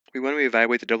We want to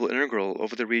evaluate the double integral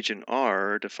over the region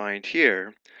R defined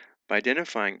here by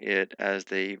identifying it as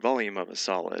the volume of a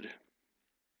solid.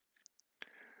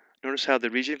 Notice how the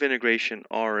region of integration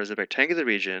R is a rectangular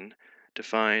region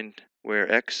defined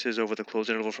where x is over the closed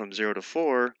interval from 0 to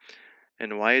 4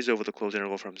 and y is over the closed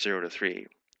interval from 0 to 3.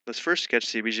 Let's first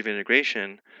sketch the region of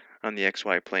integration on the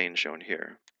xy plane shown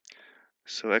here.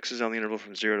 So x is on the interval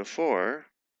from 0 to 4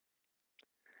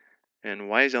 and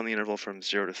y is on the interval from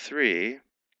 0 to 3,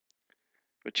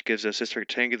 which gives us this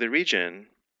rectangular region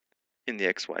in the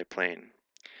xy plane.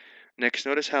 Next,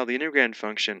 notice how the integrand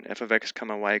function f of x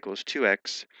comma y equals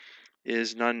 2x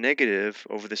is non-negative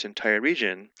over this entire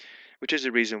region, which is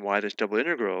the reason why this double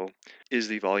integral is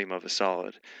the volume of a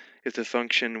solid. If the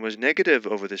function was negative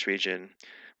over this region,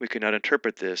 we could not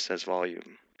interpret this as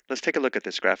volume. Let's take a look at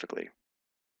this graphically.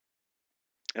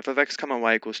 f of x comma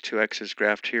y equals 2x is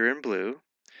graphed here in blue.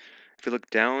 If we look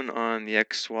down on the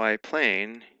xy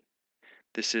plane,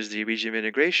 this is the region of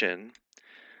integration.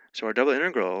 So our double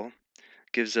integral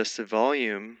gives us the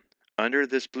volume under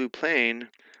this blue plane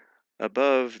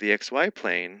above the xy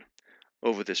plane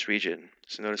over this region.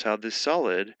 So notice how this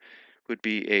solid would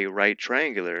be a right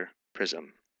triangular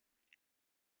prism.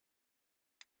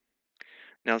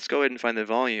 Now let's go ahead and find the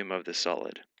volume of this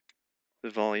solid. The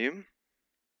volume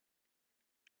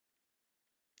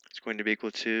is going to be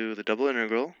equal to the double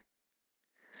integral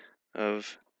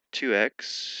of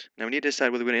 2x. Now we need to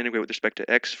decide whether we're going to integrate with respect to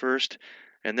x first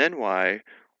and then y,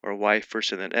 or y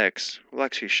first and then x. We'll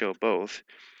actually show both.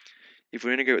 If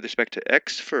we integrate with respect to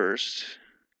x first,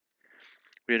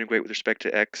 we integrate with respect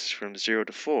to x from 0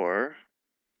 to 4.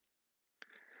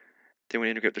 Then we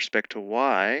integrate with respect to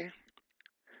y.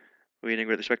 We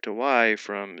integrate with respect to y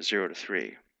from 0 to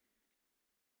 3.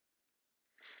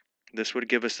 This would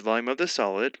give us the volume of the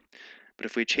solid, but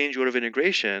if we change order of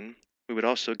integration, we would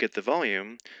also get the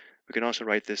volume. We can also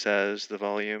write this as the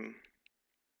volume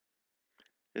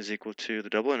is equal to the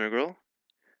double integral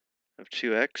of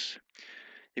 2x.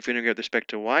 If we integrate with respect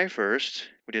to y first,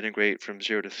 we'd integrate from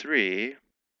 0 to 3.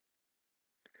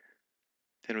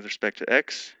 Then with respect to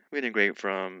x, we integrate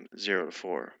from 0 to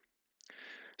 4.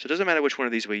 So it doesn't matter which one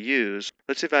of these we use.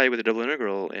 Let's evaluate the double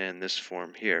integral in this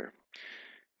form here,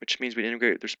 which means we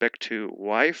integrate with respect to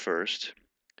y first.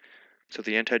 So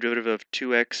the antiderivative of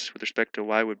 2x with respect to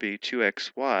y would be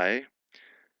 2xy.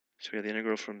 So we have the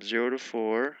integral from 0 to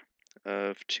 4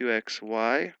 of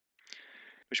 2xy,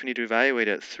 which we need to evaluate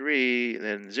at 3,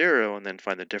 then 0, and then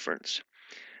find the difference.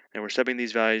 And we're subbing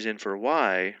these values in for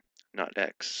y, not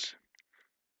x.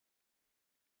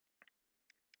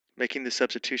 Making the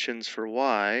substitutions for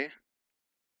y,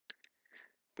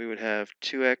 we would have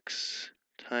 2x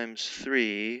times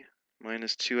 3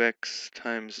 minus 2x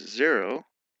times 0.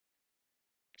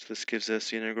 So this gives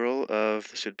us the integral of,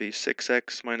 this would be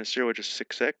 6x minus 0, which is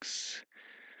 6x,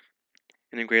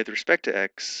 integrated with respect to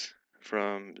x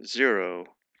from 0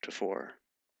 to 4.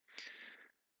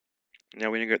 Now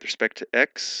we integrate with respect to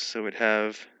x, so we'd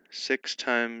have 6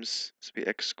 times, this would be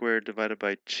x squared divided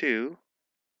by 2,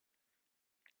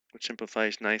 which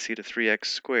simplifies nicely to 3x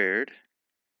squared,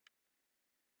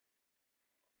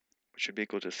 which would be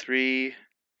equal to 3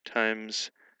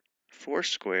 times 4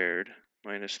 squared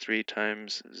minus 3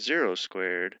 times 0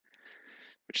 squared,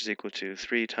 which is equal to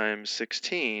 3 times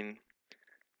 16,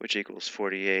 which equals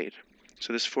 48.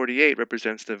 So this 48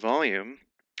 represents the volume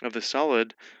of the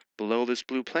solid below this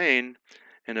blue plane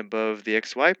and above the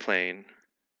xy plane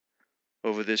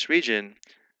over this region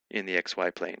in the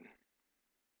xy plane.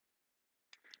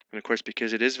 And of course,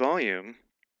 because it is volume,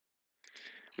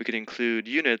 we could include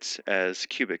units as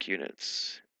cubic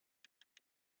units.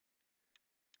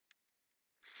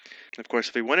 Of course,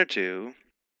 if we wanted to,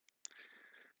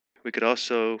 we could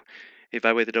also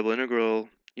evaluate the double integral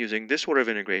using this order of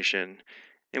integration,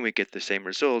 and we get the same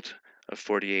result of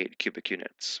 48 cubic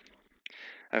units.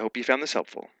 I hope you found this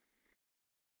helpful.